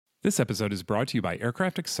This episode is brought to you by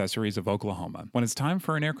Aircraft Accessories of Oklahoma. When it's time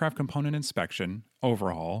for an aircraft component inspection,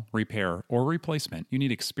 overhaul, repair, or replacement, you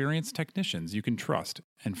need experienced technicians you can trust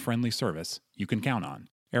and friendly service you can count on.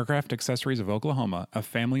 Aircraft Accessories of Oklahoma, a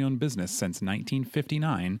family-owned business since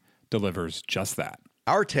 1959, delivers just that.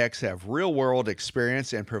 Our techs have real-world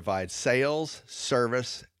experience and provide sales,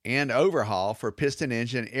 service, and overhaul for piston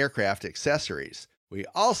engine aircraft accessories. We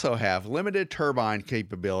also have limited turbine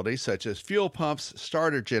capabilities such as fuel pumps,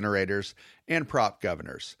 starter generators, and prop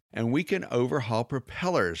governors. And we can overhaul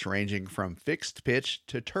propellers ranging from fixed pitch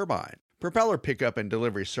to turbine. Propeller pickup and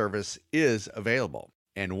delivery service is available.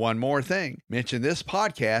 And one more thing, mention this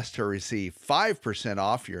podcast to receive 5%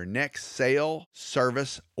 off your next sale,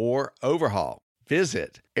 service, or overhaul.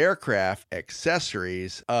 Visit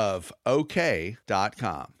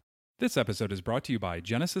aircraftaccessoriesofok.com. This episode is brought to you by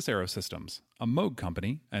Genesis Aerosystems, a Moog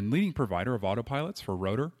company and leading provider of autopilots for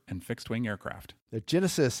rotor and fixed-wing aircraft. The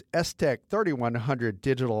Genesis S-Tech 3100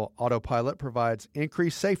 digital autopilot provides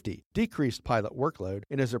increased safety, decreased pilot workload,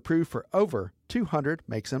 and is approved for over 200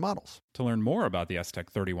 makes and models. To learn more about the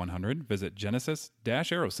S-Tech 3100, visit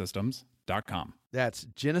genesis-aerosystems.com. That's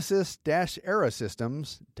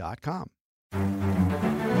genesis-aerosystems.com.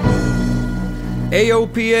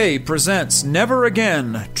 AOPA presents Never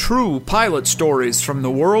Again, True Pilot Stories from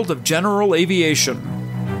the World of General Aviation.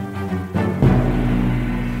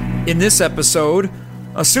 In this episode,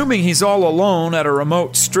 assuming he's all alone at a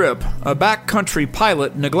remote strip, a backcountry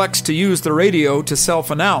pilot neglects to use the radio to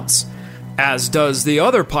self-announce, as does the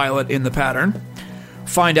other pilot in the pattern.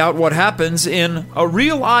 Find out what happens in A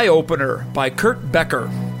Real Eye-Opener by Kurt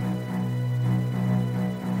Becker.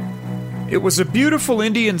 It was a beautiful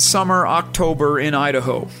Indian summer October in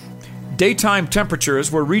Idaho. Daytime temperatures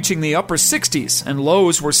were reaching the upper 60s and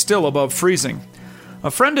lows were still above freezing. A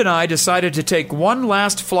friend and I decided to take one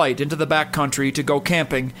last flight into the backcountry to go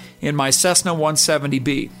camping in my Cessna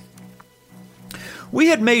 170B. We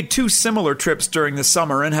had made two similar trips during the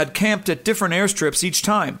summer and had camped at different airstrips each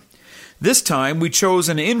time. This time we chose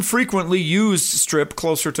an infrequently used strip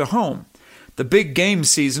closer to home. The big game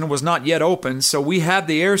season was not yet open, so we had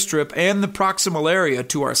the airstrip and the proximal area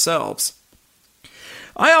to ourselves.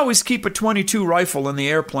 I always keep a .22 rifle in the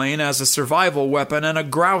airplane as a survival weapon and a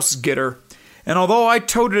grouse getter, and although I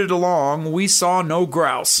toted it along, we saw no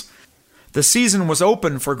grouse. The season was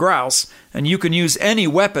open for grouse, and you can use any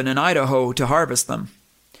weapon in Idaho to harvest them.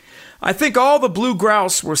 I think all the blue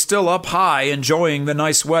grouse were still up high, enjoying the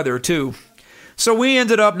nice weather too. So we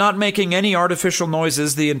ended up not making any artificial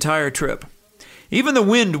noises the entire trip. Even the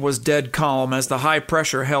wind was dead calm as the high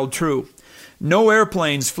pressure held true. No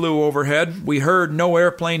airplanes flew overhead. We heard no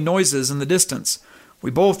airplane noises in the distance.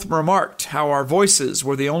 We both remarked how our voices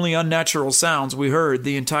were the only unnatural sounds we heard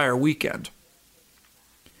the entire weekend.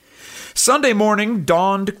 Sunday morning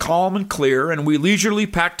dawned calm and clear, and we leisurely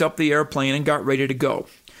packed up the airplane and got ready to go.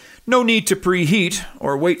 No need to preheat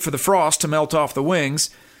or wait for the frost to melt off the wings.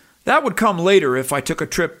 That would come later if I took a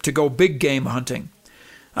trip to go big game hunting.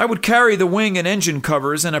 I would carry the wing and engine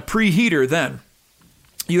covers and a preheater then.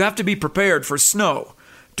 You have to be prepared for snow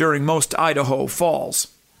during most Idaho falls.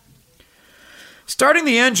 Starting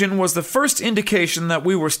the engine was the first indication that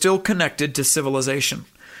we were still connected to civilization.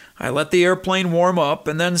 I let the airplane warm up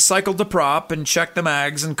and then cycled the prop and checked the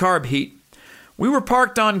mags and carb heat. We were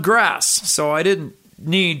parked on grass, so I didn't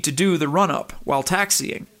need to do the run-up while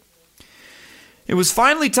taxiing. It was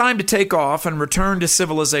finally time to take off and return to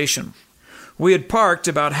civilization. We had parked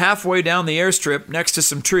about halfway down the airstrip next to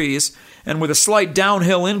some trees, and with a slight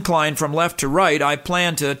downhill incline from left to right, I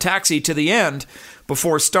planned to taxi to the end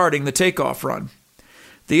before starting the takeoff run.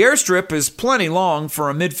 The airstrip is plenty long for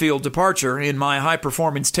a midfield departure in my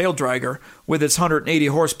high-performance tail dragger with its 180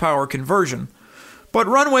 horsepower conversion, but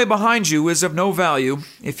runway behind you is of no value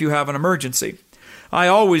if you have an emergency. I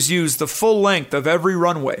always use the full length of every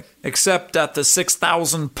runway, except at the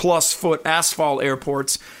 6,000-plus foot asphalt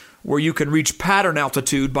airports where you can reach pattern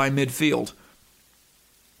altitude by midfield.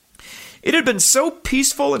 It had been so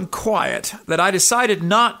peaceful and quiet that I decided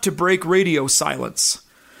not to break radio silence.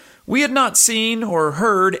 We had not seen or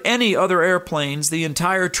heard any other airplanes the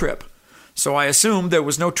entire trip, so I assumed there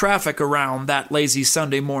was no traffic around that lazy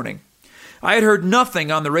Sunday morning. I had heard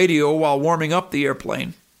nothing on the radio while warming up the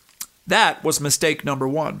airplane. That was mistake number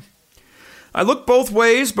one. I looked both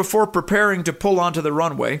ways before preparing to pull onto the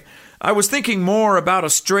runway. I was thinking more about a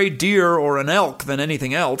stray deer or an elk than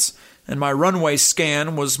anything else, and my runway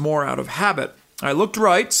scan was more out of habit. I looked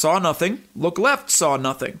right, saw nothing, looked left, saw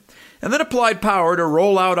nothing, and then applied power to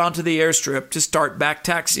roll out onto the airstrip to start back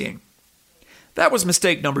taxiing. That was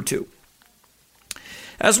mistake number two.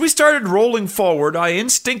 As we started rolling forward, I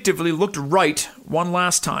instinctively looked right one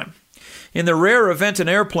last time. In the rare event an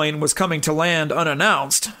airplane was coming to land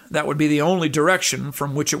unannounced, that would be the only direction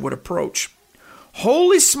from which it would approach.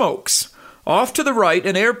 Holy smokes! Off to the right,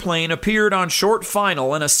 an airplane appeared on short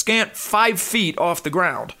final and a scant 5 feet off the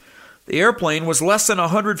ground. The airplane was less than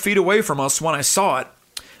 100 feet away from us when I saw it.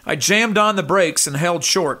 I jammed on the brakes and held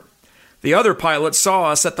short. The other pilot saw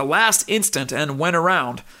us at the last instant and went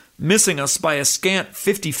around, missing us by a scant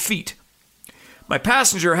 50 feet. My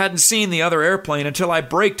passenger hadn't seen the other airplane until I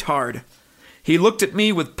braked hard. He looked at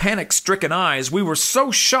me with panic-stricken eyes. We were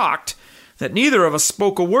so shocked that neither of us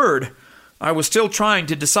spoke a word. I was still trying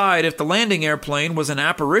to decide if the landing airplane was an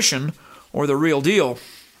apparition or the real deal.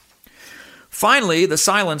 Finally, the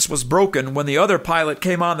silence was broken when the other pilot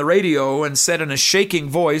came on the radio and said in a shaking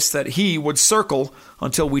voice that he would circle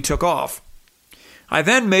until we took off. I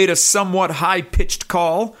then made a somewhat high-pitched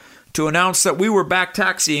call to announce that we were back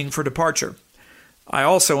taxiing for departure. I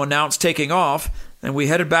also announced taking off, and we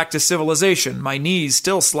headed back to civilization, my knees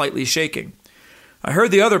still slightly shaking. I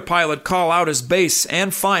heard the other pilot call out his base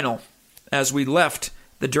and final as we left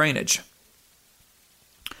the drainage.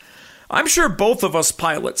 I'm sure both of us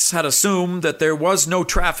pilots had assumed that there was no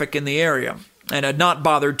traffic in the area and had not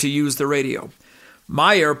bothered to use the radio.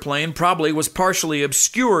 My airplane probably was partially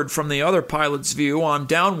obscured from the other pilot's view on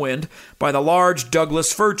downwind by the large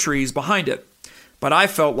Douglas fir trees behind it, but I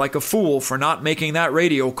felt like a fool for not making that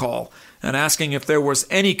radio call and asking if there was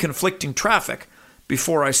any conflicting traffic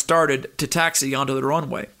before I started to taxi onto the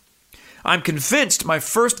runway. I'm convinced my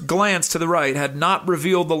first glance to the right had not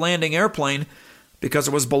revealed the landing airplane because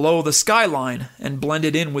it was below the skyline and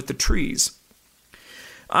blended in with the trees.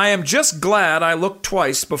 I am just glad I looked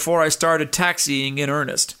twice before I started taxiing in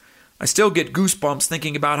earnest. I still get goosebumps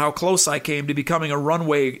thinking about how close I came to becoming a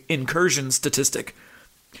runway incursion statistic.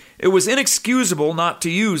 It was inexcusable not to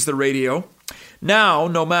use the radio. Now,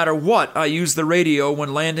 no matter what, I use the radio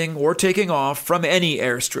when landing or taking off from any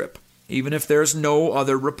airstrip, even if there's no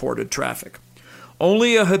other reported traffic.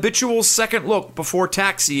 Only a habitual second look before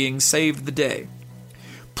taxiing saved the day.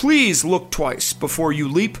 Please look twice before you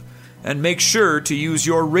leap, and make sure to use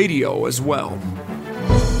your radio as well.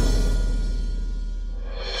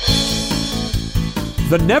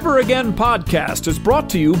 The Never Again podcast is brought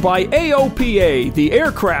to you by AOPA, the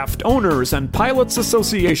Aircraft Owners and Pilots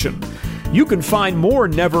Association. You can find more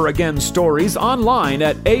Never Again stories online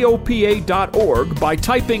at aopa.org by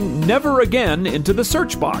typing Never Again into the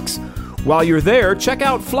search box. While you're there, check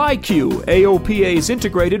out FlyQ, AOPA's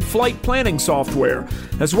integrated flight planning software,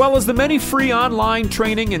 as well as the many free online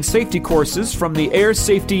training and safety courses from the Air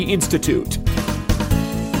Safety Institute.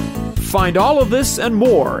 Find all of this and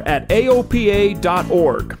more at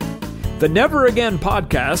aopa.org. The Never Again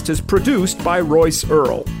podcast is produced by Royce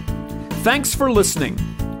Earl. Thanks for listening.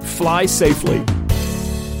 Fly safely.